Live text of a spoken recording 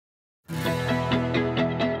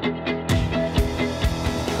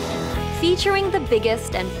featuring the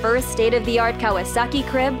biggest and first state-of-the-art Kawasaki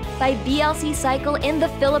crib by BLC Cycle in the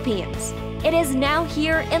Philippines. It is now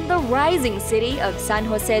here in the rising city of San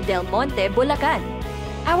Jose del Monte, Bulacan.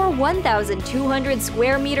 Our 1,200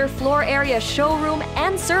 square meter floor area showroom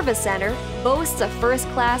and service center boasts a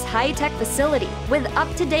first-class high-tech facility with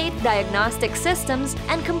up-to-date diagnostic systems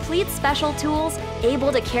and complete special tools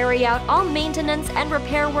able to carry out all maintenance and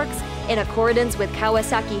repair works in accordance with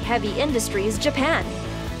Kawasaki Heavy Industries Japan.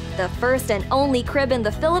 The first and only crib in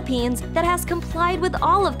the Philippines that has complied with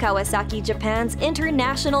all of Kawasaki Japan's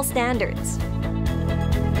international standards.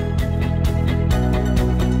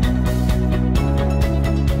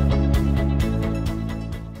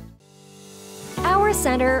 Our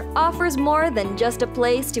center offers more than just a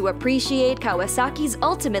place to appreciate Kawasaki's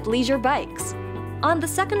ultimate leisure bikes. On the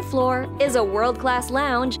second floor is a world-class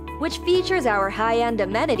lounge which features our high-end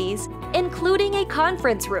amenities, including a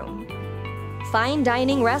conference room, fine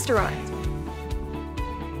dining restaurant,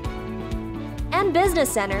 and business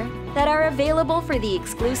center that are available for the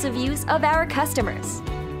exclusive use of our customers.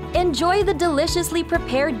 Enjoy the deliciously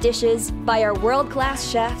prepared dishes by our world-class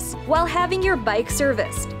chefs while having your bike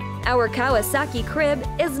serviced. Our Kawasaki crib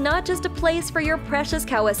is not just a place for your precious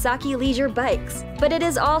Kawasaki leisure bikes, but it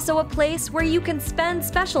is also a place where you can spend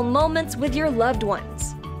special moments with your loved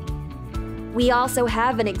ones. We also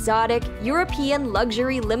have an exotic European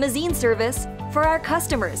luxury limousine service for our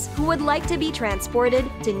customers who would like to be transported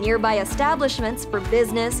to nearby establishments for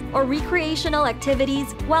business or recreational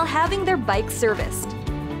activities while having their bikes serviced.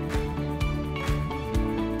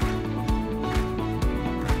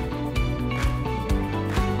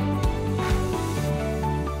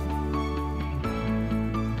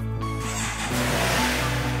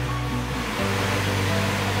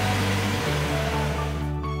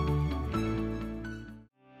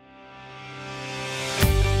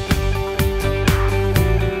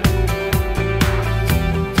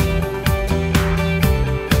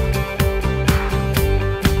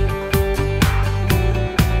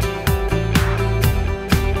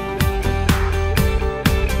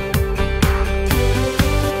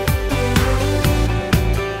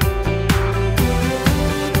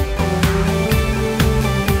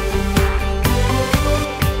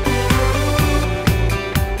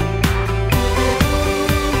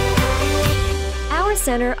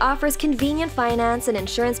 Center offers convenient finance and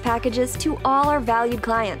insurance packages to all our valued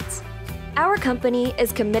clients. Our company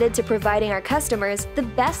is committed to providing our customers the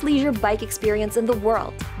best leisure bike experience in the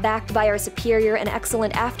world, backed by our superior and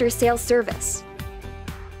excellent after-sales service.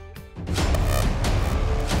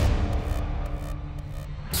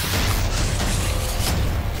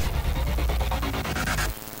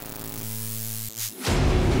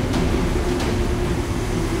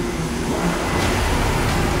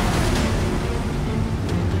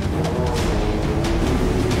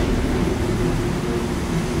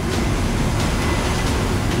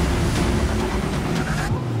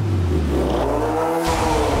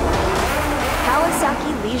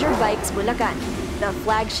 Leisure Bikes Bulacan, the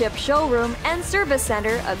flagship showroom and service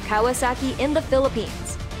center of Kawasaki in the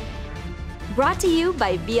Philippines. Brought to you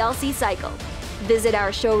by BLC Cycle. Visit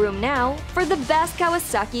our showroom now for the best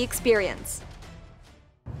Kawasaki experience.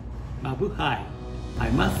 Mabuhay. I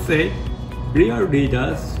must say, real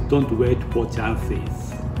leaders don't wait for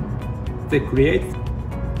chances. They create.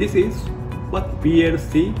 This is what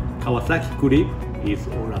BLC Kawasaki Grip is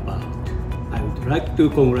all about. I would like to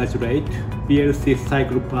congratulate BLC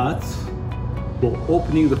Cycle Parts for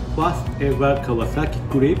opening the first ever Kawasaki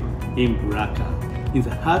Grip in Bulacan, in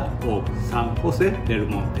the heart of San Jose del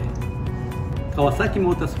Monte. Kawasaki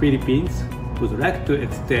Motors Philippines would like to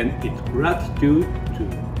extend its gratitude to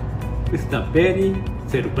Mr. Benny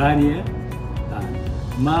Selvania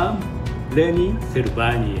and Ma'am Lenny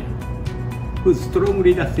Selvania, whose strong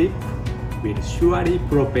leadership will surely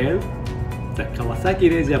propel the Kawasaki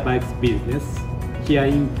leisure bikes business here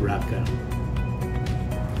in Bulacan.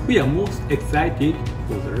 We are most excited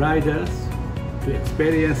for the riders to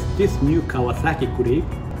experience this new Kawasaki Grip.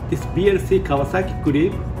 This BLC Kawasaki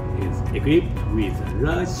Grip is equipped with a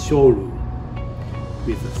large showroom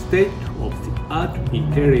with a state-of-the-art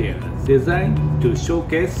interior designed to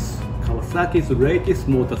showcase Kawasaki's latest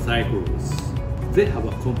motorcycles. They have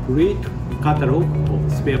a complete catalog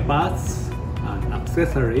of spare parts and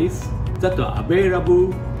accessories that are available,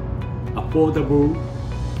 affordable,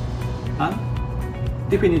 and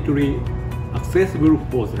definitely accessible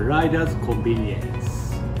for the rider's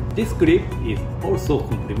convenience. This grip is also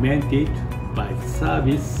complemented by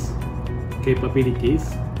service capabilities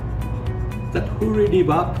that fully live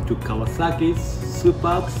up to Kawasaki's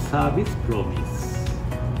superb service promise.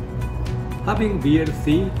 Having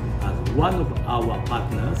BLC as one of our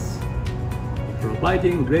partners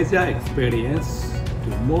providing leisure experience to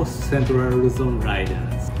most Central Luzon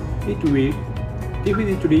riders. It will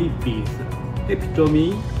definitely be the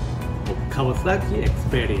epitome of Kawasaki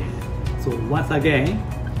experience. So once again,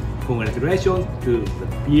 congratulations to the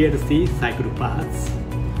BLC Cycle Parts,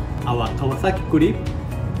 our Kawasaki Clip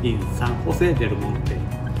in San Jose del Monte.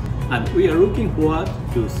 And we are looking forward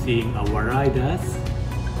to seeing our riders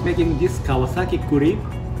making this Kawasaki Clip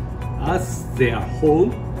as their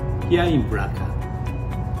home here in Bulacan.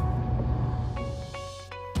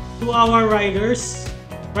 To our riders,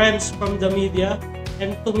 friends from the media,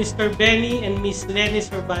 and to Mr. Benny and Miss Lenny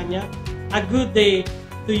Sorbanya, a good day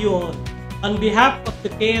to you all. On behalf of the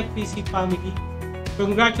KFPC family,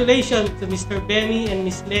 congratulations to Mr. Benny and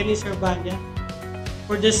Miss Lenny Sorbanya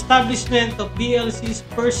for the establishment of BLC's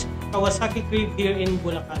first Kawasaki Crib here in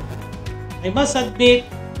Bulacan. I must admit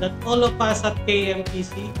that all of us at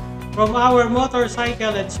KMPC, from our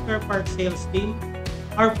motorcycle and spare parts sales team,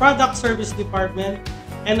 our product service department,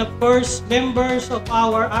 and of course, members of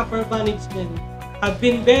our upper management, have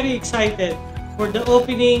been very excited for the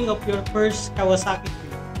opening of your first Kawasaki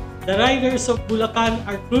Crib. The riders of Bulacan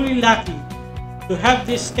are truly lucky to have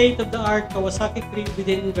this state-of-the-art Kawasaki Crib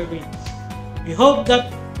within the reach. We hope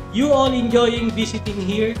that you all enjoying visiting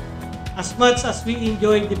here as much as we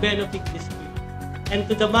enjoy developing this crib. And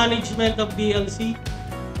to the management of BLC,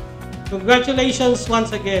 congratulations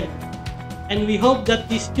once again. And we hope that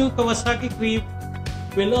this new Kawasaki Crib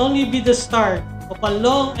will only be the start of a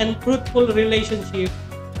long and fruitful relationship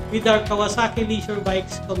with our Kawasaki Leisure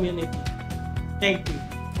Bikes community. Thank you.